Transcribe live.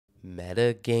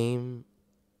MetaGame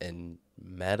and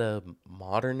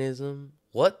Metamodernism?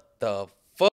 What the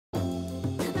fuck?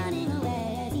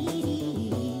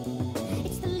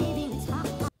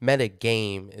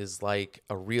 MetaGame is like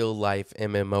a real-life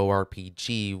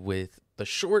MMO-RPG with the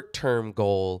short-term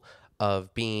goal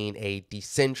of being a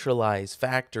decentralized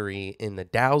factory in the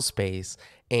DAO space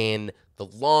and the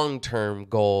long-term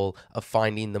goal of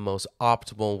finding the most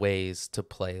optimal ways to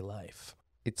play life.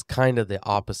 It's kind of the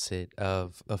opposite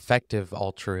of effective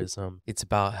altruism. It's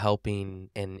about helping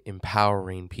and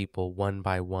empowering people one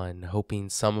by one, hoping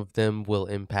some of them will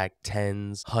impact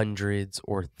tens, hundreds,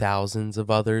 or thousands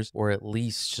of others, or at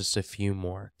least just a few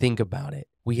more. Think about it.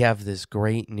 We have this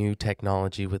great new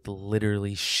technology with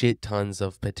literally shit tons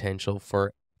of potential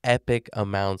for epic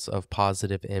amounts of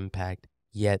positive impact,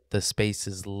 yet the space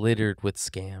is littered with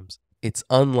scams. It's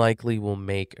unlikely we'll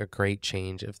make a great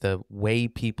change if the way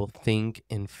people think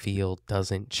and feel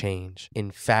doesn't change.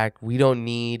 In fact, we don't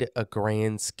need a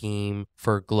grand scheme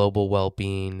for global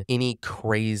well-being, any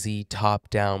crazy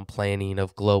top-down planning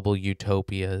of global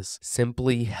utopias,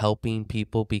 simply helping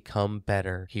people become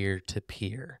better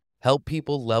peer-to-peer. Help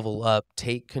people level up,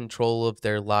 take control of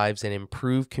their lives, and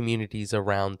improve communities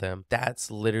around them.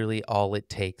 That's literally all it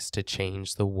takes to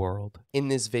change the world. In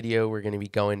this video, we're going to be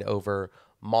going over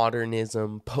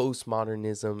modernism,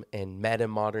 postmodernism, and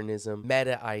metamodernism,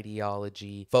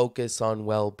 meta-ideology, focus on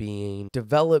well-being,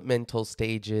 developmental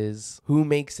stages, who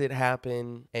makes it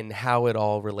happen, and how it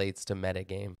all relates to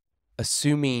metagame.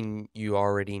 Assuming you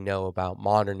already know about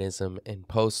modernism and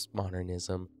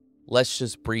postmodernism, let's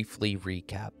just briefly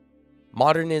recap.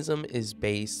 Modernism is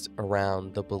based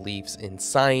around the beliefs in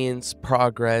science,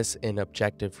 progress, and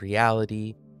objective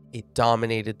reality. It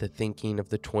dominated the thinking of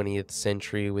the 20th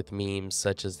century with memes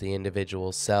such as the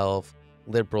individual self,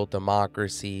 liberal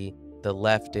democracy, the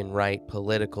left and right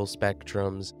political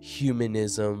spectrums,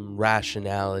 humanism,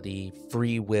 rationality,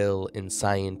 free will, and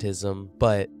scientism.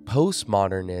 But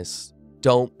postmodernists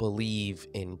don't believe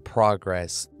in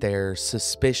progress. They're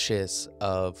suspicious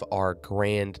of our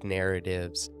grand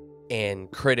narratives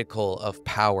and critical of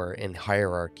power and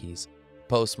hierarchies.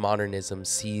 Postmodernism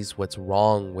sees what's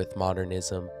wrong with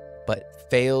modernism, but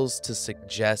fails to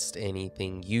suggest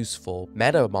anything useful.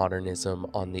 Metamodernism,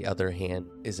 on the other hand,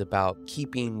 is about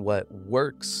keeping what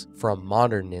works from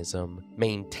modernism,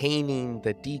 maintaining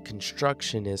the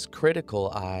deconstructionist critical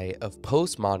eye of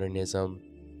postmodernism,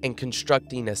 and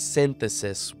constructing a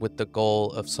synthesis with the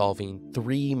goal of solving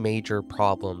three major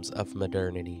problems of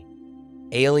modernity: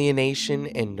 alienation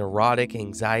and neurotic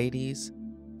anxieties,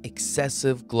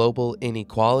 excessive global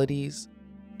inequalities,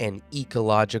 and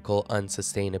ecological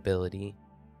unsustainability.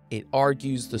 It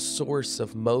argues the source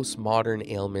of most modern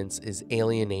ailments is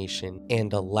alienation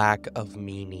and a lack of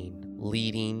meaning,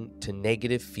 leading to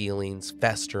negative feelings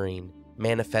festering,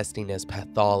 manifesting as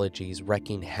pathologies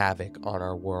wreaking havoc on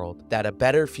our world. That a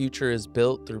better future is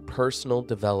built through personal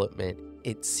development.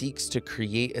 It seeks to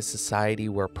create a society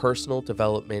where personal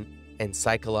development and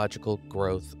psychological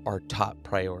growth are top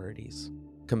priorities.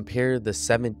 Compare the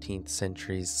 17th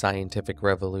century's scientific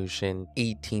revolution,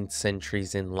 18th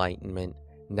century's enlightenment,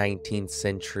 19th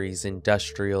century's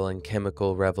industrial and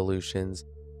chemical revolutions,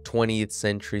 20th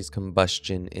century's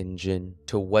combustion engine,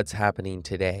 to what's happening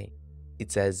today.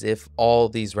 It's as if all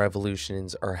these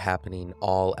revolutions are happening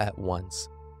all at once.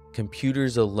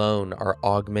 Computers alone are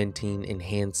augmenting,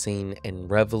 enhancing, and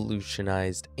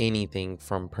revolutionized anything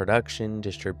from production,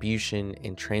 distribution,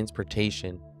 and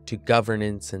transportation to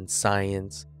governance and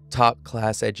science.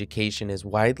 Top-class education is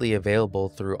widely available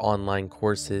through online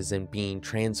courses and being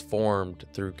transformed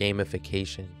through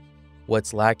gamification.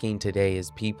 What's lacking today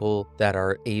is people that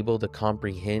are able to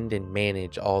comprehend and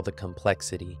manage all the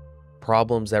complexity.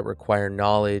 Problems that require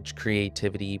knowledge,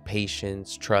 creativity,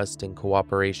 patience, trust, and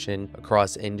cooperation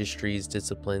across industries,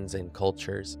 disciplines, and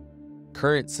cultures.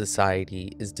 Current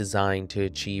society is designed to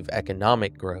achieve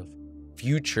economic growth.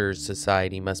 Future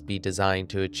society must be designed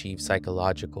to achieve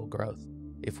psychological growth.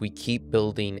 If we keep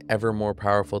building ever more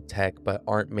powerful tech but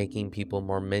aren't making people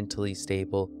more mentally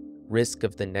stable, risk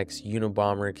of the next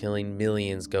Unabomber killing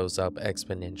millions goes up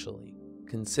exponentially.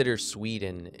 Consider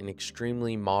Sweden, an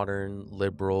extremely modern,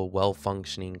 liberal,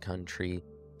 well-functioning country,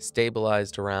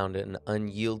 stabilized around an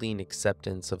unyielding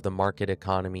acceptance of the market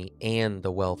economy and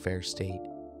the welfare state.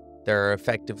 There are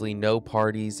effectively no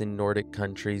parties in Nordic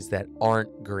countries that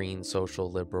aren't green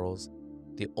social liberals.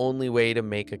 The only way to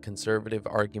make a conservative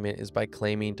argument is by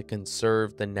claiming to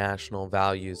conserve the national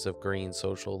values of green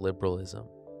social liberalism.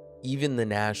 Even the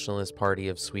Nationalist Party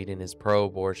of Sweden is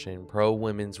pro-abortion,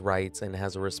 pro-women's rights, and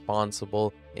has a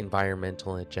responsible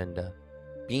environmental agenda.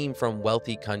 Being from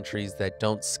wealthy countries that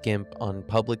don't skimp on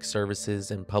public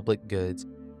services and public goods,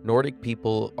 Nordic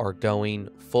people are going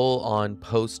full-on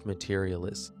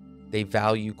post-materialists. They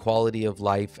value quality of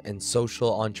life and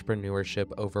social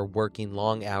entrepreneurship over working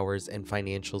long hours and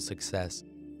financial success.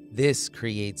 This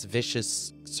creates a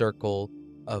vicious circle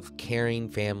of caring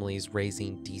families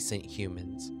raising decent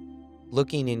humans.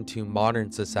 Looking into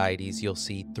modern societies, you'll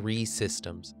see three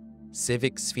systems: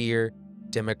 civic sphere,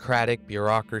 democratic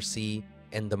bureaucracy,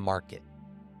 and the market.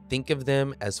 Think of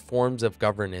them as forms of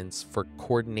governance for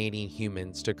coordinating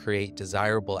humans to create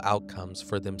desirable outcomes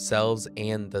for themselves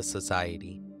and the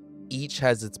society. Each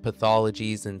has its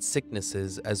pathologies and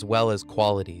sicknesses as well as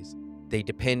qualities. They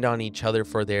depend on each other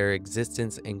for their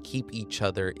existence and keep each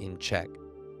other in check.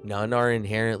 None are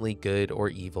inherently good or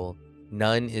evil.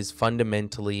 None is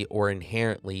fundamentally or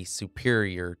inherently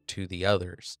superior to the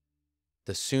others.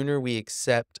 The sooner we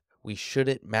accept we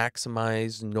shouldn't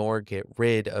maximize nor get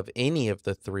rid of any of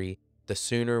the three, the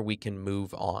sooner we can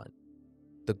move on.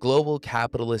 The global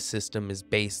capitalist system is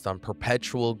based on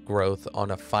perpetual growth on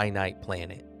a finite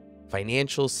planet.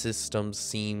 Financial systems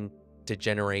seem to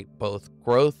generate both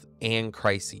growth and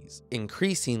crises,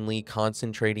 increasingly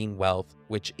concentrating wealth,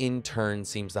 which in turn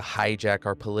seems to hijack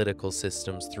our political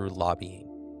systems through lobbying.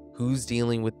 Who's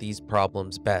dealing with these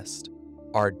problems best?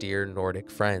 Our dear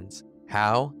Nordic friends.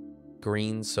 How?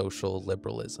 Green social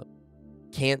liberalism.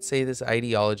 Can't say this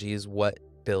ideology is what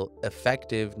built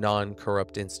effective,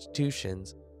 non-corrupt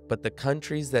institutions, but the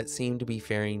countries that seem to be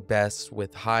faring best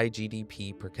with high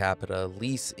GDP per capita,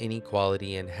 least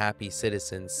inequality, and happy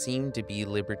citizens seem to be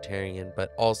libertarian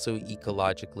but also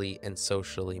ecologically and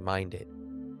socially minded.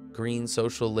 Green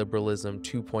social liberalism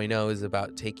 2.0 is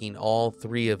about taking all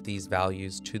three of these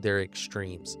values to their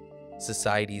extremes.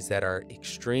 Societies that are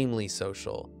extremely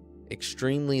social,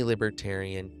 extremely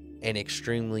libertarian, and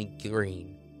extremely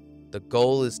green. The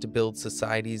goal is to build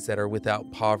societies that are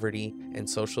without poverty and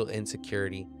social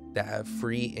insecurity, that have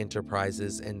free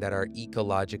enterprises, and that are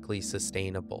ecologically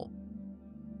sustainable.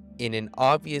 In an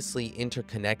obviously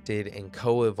interconnected and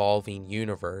co-evolving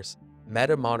universe,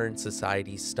 metamodern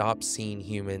societies stop seeing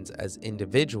humans as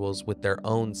individuals with their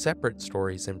own separate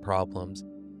stories and problems.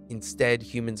 Instead,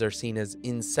 humans are seen as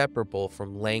inseparable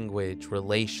from language,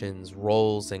 relations,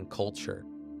 roles, and culture.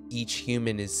 Each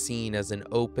human is seen as an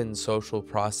open social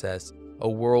process, a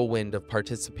whirlwind of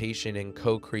participation and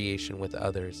co-creation with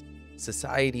others.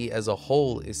 Society as a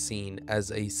whole is seen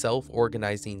as a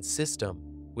self-organizing system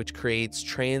which creates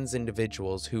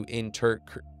trans-individuals who in turn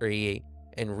create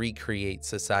and recreate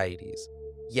societies.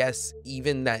 Yes,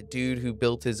 even that dude who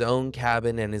built his own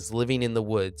cabin and is living in the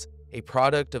woods, a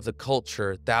product of the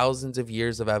culture, thousands of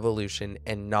years of evolution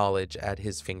and knowledge at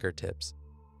his fingertips.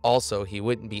 Also, he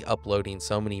wouldn't be uploading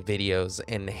so many videos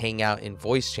and hang out in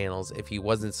voice channels if he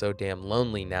wasn't so damn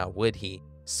lonely now, would he,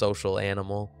 social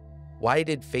animal? Why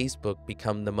did Facebook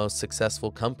become the most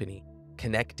successful company?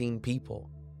 Connecting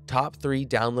people. Top 3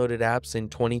 downloaded apps in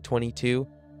 2022,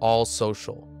 all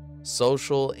social.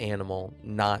 Social animal,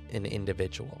 not an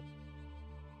individual.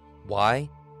 Why?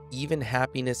 Even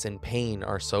happiness and pain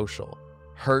are social.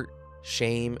 Hurt,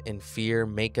 shame, and fear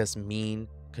make us mean,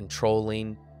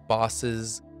 controlling,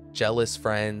 bosses, jealous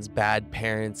friends, bad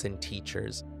parents, and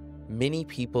teachers. Many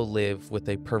people live with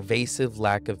a pervasive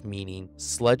lack of meaning,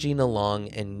 sludging along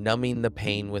and numbing the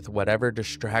pain with whatever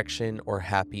distraction or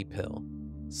happy pill.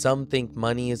 Some think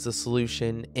money is the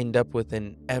solution, end up with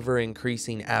an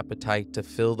ever-increasing appetite to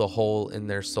fill the hole in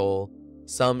their soul.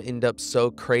 Some end up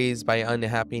so crazed by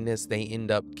unhappiness they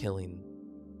end up killing.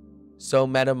 So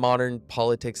metamodern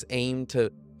politics aim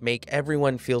to make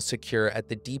everyone feel secure at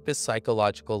the deepest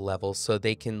psychological level so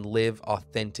they can live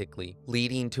authentically,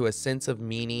 leading to a sense of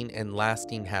meaning and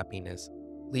lasting happiness,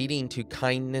 leading to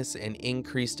kindness and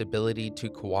increased ability to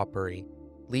cooperate,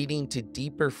 leading to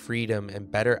deeper freedom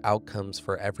and better outcomes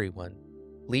for everyone,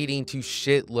 leading to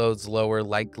shitloads lower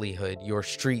likelihood your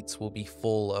streets will be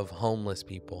full of homeless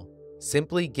people.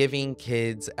 Simply giving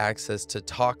kids access to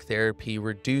talk therapy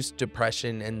reduced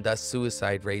depression and thus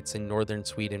suicide rates in northern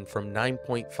Sweden from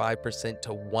 9.5% to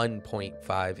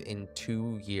 1.5% in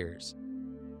 2 years.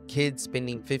 Kids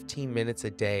spending 15 minutes a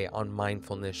day on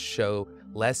mindfulness show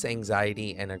less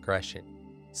anxiety and aggression.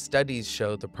 Studies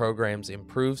show the programs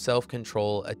improve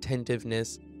self-control,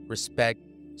 attentiveness, respect,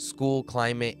 school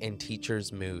climate, and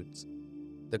teachers' moods.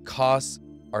 The costs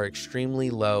are extremely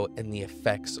low and the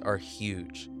effects are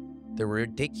huge. The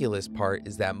ridiculous part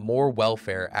is that more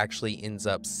welfare actually ends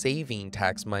up saving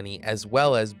tax money as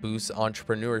well as boosts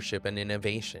entrepreneurship and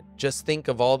innovation. Just think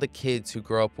of all the kids who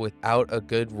grow up without a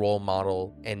good role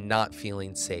model and not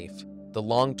feeling safe. The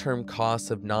long-term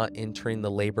costs of not entering the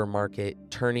labor market,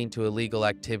 turning to illegal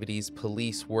activities,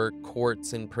 police work,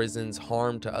 courts and prisons,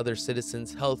 harm to other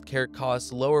citizens, healthcare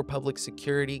costs, lower public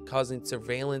security, causing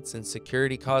surveillance and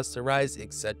security costs to rise,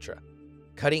 etc.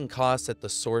 Cutting costs at the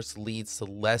source leads to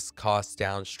less costs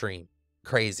downstream.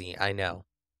 Crazy, I know.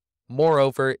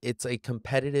 Moreover, it's a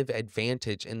competitive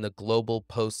advantage in the global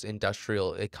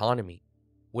post-industrial economy.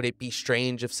 Would it be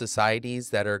strange if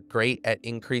societies that are great at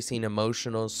increasing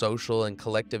emotional, social, and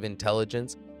collective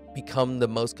intelligence become the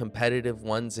most competitive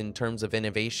ones in terms of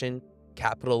innovation,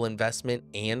 capital investment,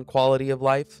 and quality of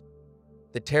life?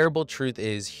 The terrible truth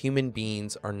is human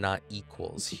beings are not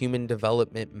equals. Human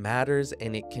development matters,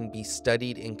 and it can be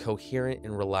studied in coherent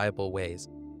and reliable ways.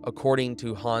 According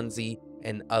to Hanzi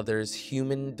and others,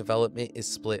 human development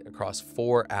is split across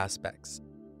 4 aspects.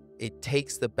 It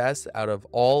takes the best out of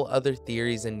all other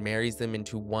theories and marries them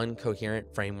into one coherent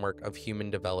framework of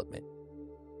human development.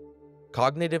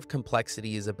 Cognitive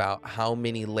complexity is about how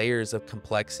many layers of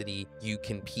complexity you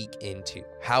can peek into,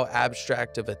 how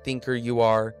abstract of a thinker you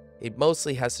are. It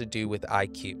mostly has to do with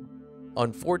IQ.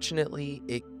 Unfortunately,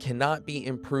 it cannot be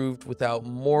improved without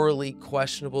morally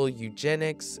questionable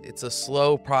eugenics. It's a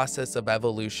slow process of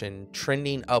evolution,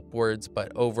 trending upwards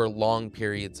but over long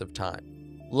periods of time.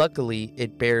 Luckily,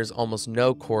 it bears almost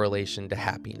no correlation to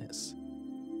happiness.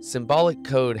 Symbolic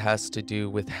code has to do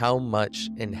with how much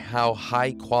and how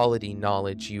high quality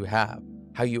knowledge you have,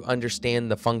 how you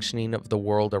understand the functioning of the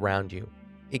world around you.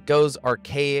 It goes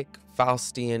archaic,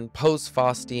 Faustian,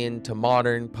 post-Faustian to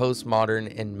modern,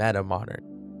 postmodern, and metamodern.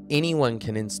 Anyone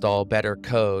can install better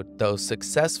code, though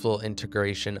successful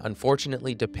integration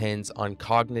unfortunately depends on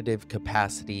cognitive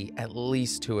capacity, at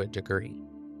least to a degree.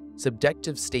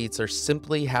 Subjective states are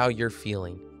simply how you're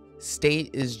feeling.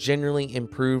 State is generally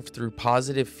improved through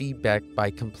positive feedback by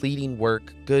completing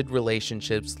work, good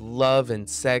relationships, love and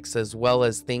sex, as well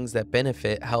as things that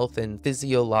benefit health and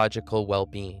physiological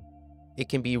well-being. It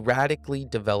can be radically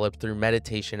developed through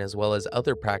meditation as well as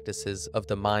other practices of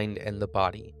the mind and the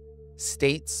body.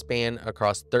 States span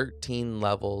across 13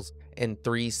 levels and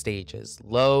 3 stages,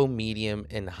 low, medium,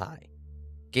 and high.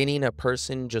 Getting a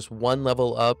person just one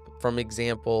level up, from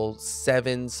example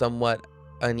 7 somewhat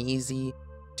uneasy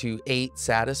to 8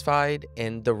 satisfied,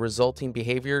 and the resulting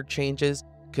behavior changes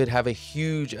could have a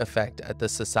huge effect at the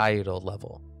societal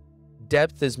level.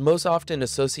 Depth is most often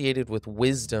associated with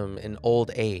wisdom and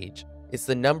old age. It's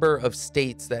the number of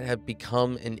states that have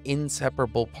become an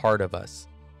inseparable part of us,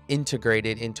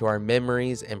 integrated into our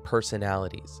memories and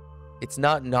personalities. It's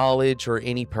not knowledge or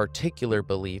any particular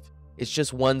belief, it's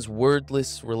just one's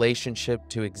wordless relationship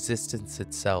to existence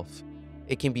itself.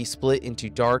 It can be split into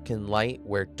dark and light,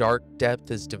 where dark depth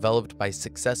is developed by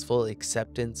successful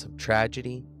acceptance of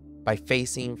tragedy, by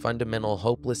facing fundamental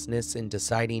hopelessness and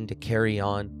deciding to carry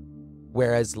on,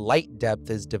 whereas light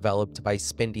depth is developed by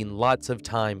spending lots of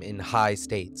time in high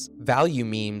states. Value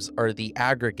memes are the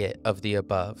aggregate of the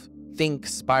above. Think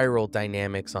spiral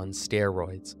dynamics on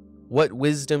steroids. What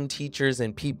wisdom teachers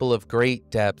and people of great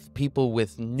depth, people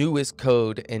with newest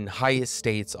code and highest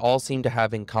states all seem to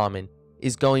have in common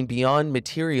is going beyond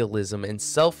materialism and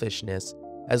selfishness,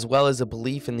 as well as a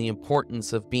belief in the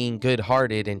importance of being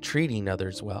good-hearted and treating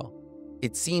others well.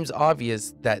 It seems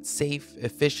obvious that safe,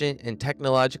 efficient, and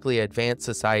technologically advanced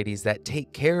societies that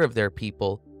take care of their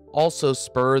people also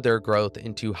spur their growth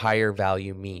into higher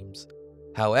value memes.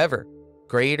 However,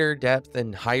 greater depth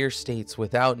and higher states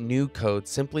without new code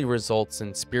simply results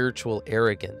in spiritual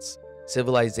arrogance.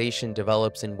 Civilization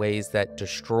develops in ways that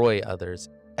destroy others.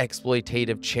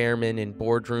 Exploitative chairmen in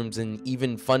boardrooms and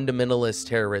even fundamentalist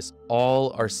terrorists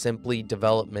all are simply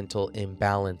developmental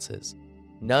imbalances.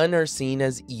 None are seen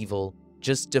as evil,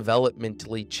 just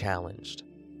developmentally challenged.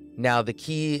 Now, the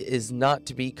key is not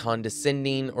to be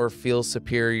condescending or feel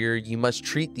superior. You must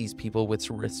treat these people with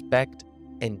respect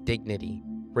and dignity,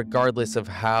 regardless of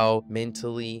how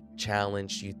mentally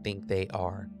challenged you think they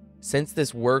are. Since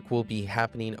this work will be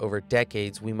happening over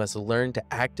decades, we must learn to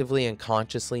actively and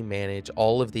consciously manage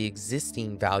all of the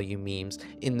existing value memes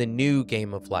in the new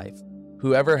game of life.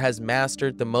 Whoever has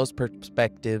mastered the most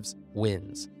perspectives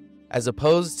wins. As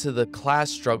opposed to the class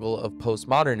struggle of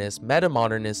postmodernists,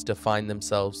 metamodernists define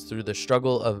themselves through the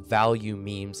struggle of value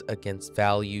memes against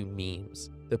value memes.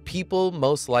 The people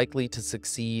most likely to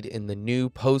succeed in the new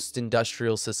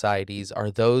post-industrial societies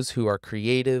are those who are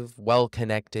creative,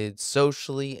 well-connected,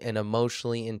 socially and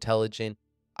emotionally intelligent,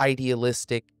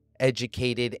 idealistic,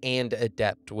 educated, and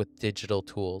adept with digital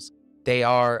tools. They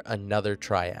are another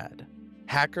triad.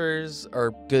 Hackers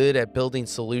are good at building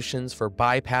solutions for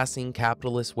bypassing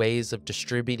capitalist ways of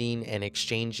distributing and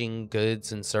exchanging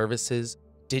goods and services.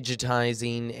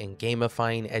 digitizing and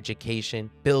gamifying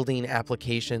education, building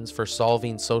applications for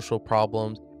solving social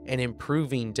problems, and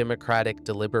improving democratic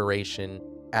deliberation,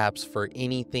 apps for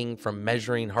anything from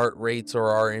measuring heart rates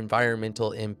or our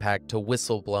environmental impact to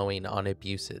whistleblowing on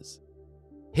abuses.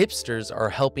 Hipsters are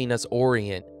helping us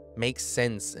orient, make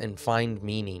sense, and find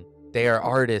meaning. They are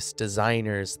artists,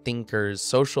 designers, thinkers,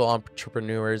 social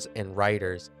entrepreneurs, and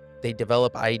writers. They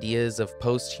develop ideas of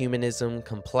post-humanism,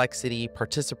 complexity,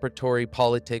 participatory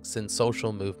politics, and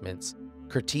social movements,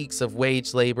 critiques of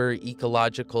wage labor,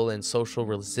 ecological and social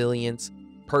resilience,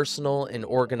 personal and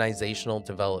organizational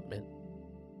development.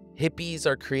 Hippies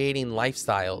are creating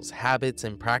lifestyles, habits,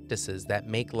 and practices that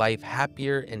make life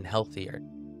happier and healthier.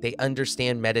 They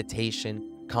understand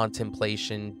meditation,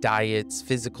 contemplation, diets,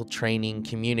 physical training,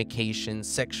 communication,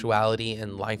 sexuality,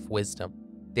 and life wisdom.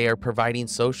 They are providing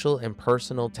social and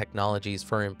personal technologies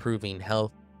for improving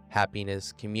health,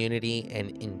 happiness, community,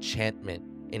 and enchantment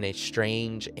in a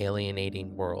strange,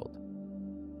 alienating world.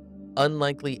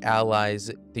 Unlikely allies,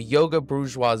 the yoga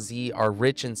bourgeoisie are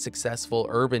rich and successful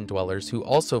urban dwellers who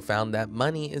also found that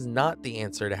money is not the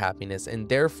answer to happiness and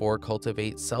therefore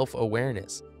cultivate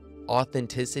self-awareness,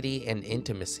 authenticity, and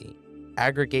intimacy.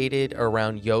 Aggregated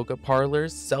around yoga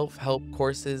parlors, self-help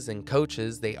courses, and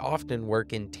coaches, they often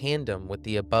work in tandem with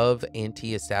the above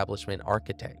anti-establishment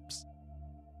archetypes.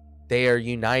 They are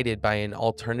united by an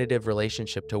alternative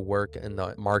relationship to work in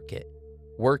the market,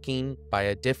 working by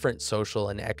a different social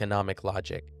and economic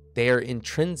logic. They are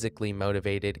intrinsically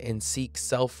motivated and seek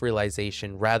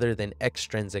self-realization rather than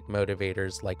extrinsic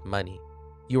motivators like money.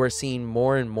 You are seeing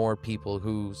more and more people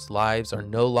whose lives are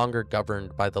no longer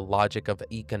governed by the logic of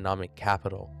economic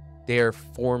capital. They are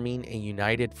forming a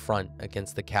united front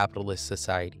against the capitalist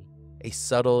society, a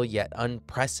subtle yet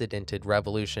unprecedented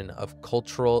revolution of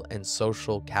cultural and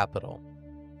social capital.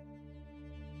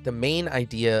 The main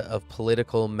idea of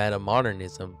political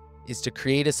metamodernism is to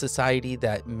create a society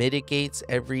that mitigates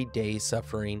everyday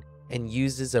suffering and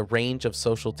uses a range of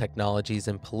social technologies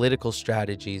and political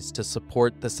strategies to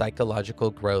support the psychological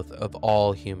growth of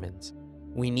all humans.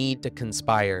 We need to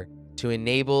conspire to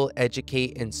enable,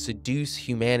 educate, and seduce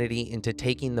humanity into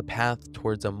taking the path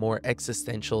towards a more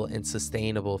existential and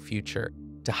sustainable future,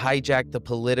 to hijack the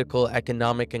political,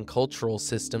 economic, and cultural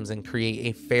systems and create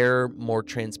a fairer, more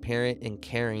transparent, and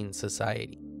caring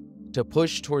society. To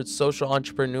push towards social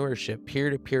entrepreneurship,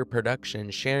 peer-to-peer production,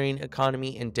 sharing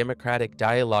economy, and democratic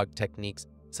dialogue techniques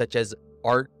such as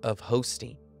art of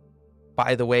hosting.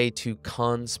 By the way, to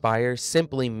conspire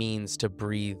simply means to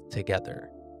breathe together.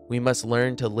 We must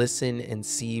learn to listen and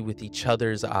see with each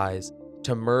other's eyes,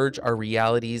 to merge our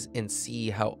realities and see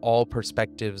how all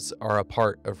perspectives are a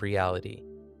part of reality.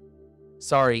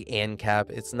 Sorry,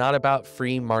 ANCAP, it's not about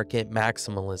free market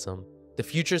maximalism. The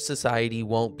future society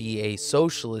won't be a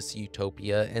socialist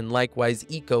utopia, and likewise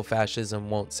eco-fascism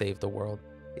won't save the world.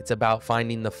 It's about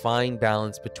finding the fine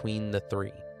balance between the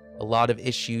three. A lot of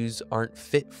issues aren't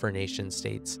fit for nation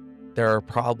states. There are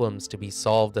problems to be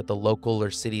solved at the local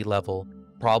or city level,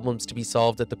 problems to be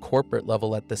solved at the corporate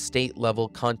level, at the state level,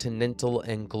 continental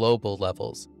and global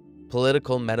levels.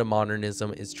 Political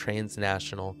metamodernism is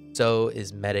transnational, so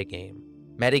is MetaGame.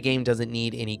 MetaGame doesn't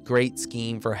need any great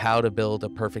scheme for how to build a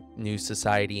perfect new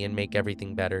society and make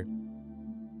everything better.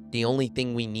 The only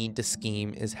thing we need to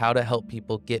scheme is how to help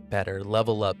people get better,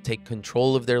 level up, take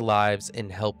control of their lives,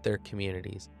 and help their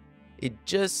communities. It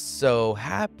just so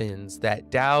happens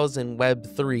that DAOs and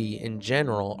Web3 in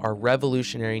general are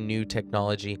revolutionary new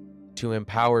technology to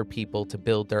empower people to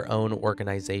build their own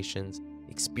organizations,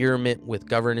 experiment with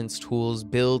governance tools,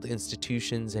 build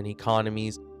institutions and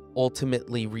economies,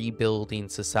 ultimately rebuilding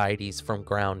societies from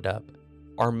ground up.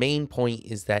 Our main point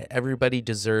is that everybody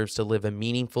deserves to live a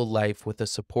meaningful life with a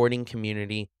supporting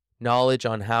community, knowledge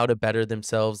on how to better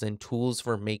themselves, and tools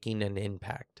for making an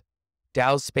impact.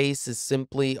 DAO Space is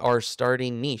simply our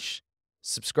starting niche.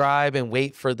 Subscribe and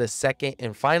wait for the second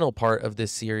and final part of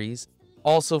this series.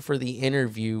 Also for the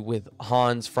interview with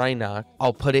Hans Freinacht,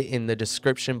 I'll put it in the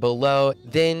description below.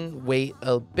 Then wait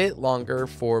a bit longer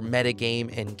for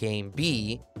Metagame and Game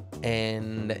B,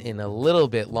 and in a little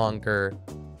bit longer,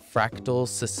 Fractal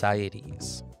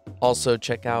Societies. Also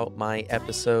check out my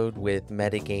episode with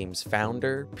Metagame's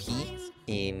founder, Pete,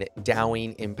 in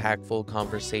DAOing Impactful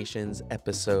Conversations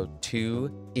episode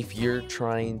 2. If you're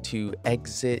trying to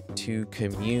exit to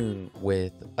commune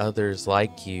with others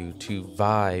like you, to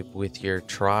vibe with your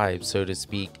tribe, so to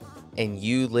speak, and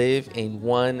you live in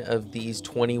one of these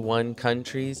 21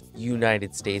 countries,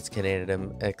 United States, Canada,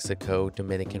 Mexico,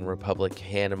 Dominican Republic,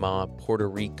 Panama, Puerto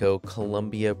Rico,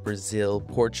 Colombia, Brazil,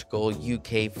 Portugal,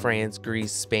 UK, France,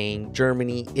 Greece, Spain,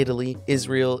 Germany, Italy,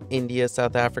 Israel, India,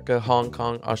 South Africa, Hong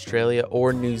Kong, Australia,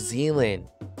 or New Zealand,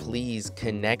 please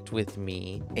connect with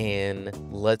me and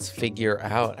let's figure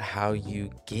out how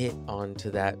you get onto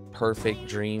that perfect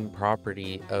dream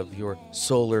property of your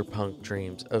solar punk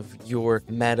dreams, of your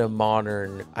meta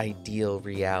modern ideal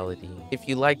reality. If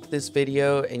you liked this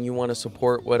video and you want to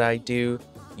support what I do,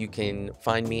 you can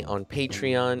find me on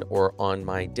Patreon or on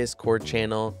my Discord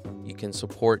channel. You can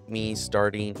support me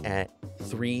starting at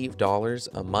 $3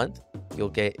 a month. You'll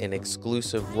get an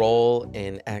exclusive role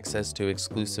and access to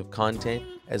exclusive content,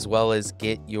 as well as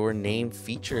get your name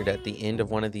featured at the end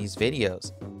of one of these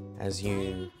videos. As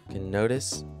you can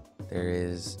notice, there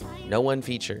is no one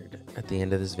featured at the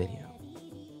end of this video.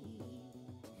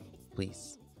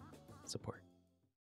 Please.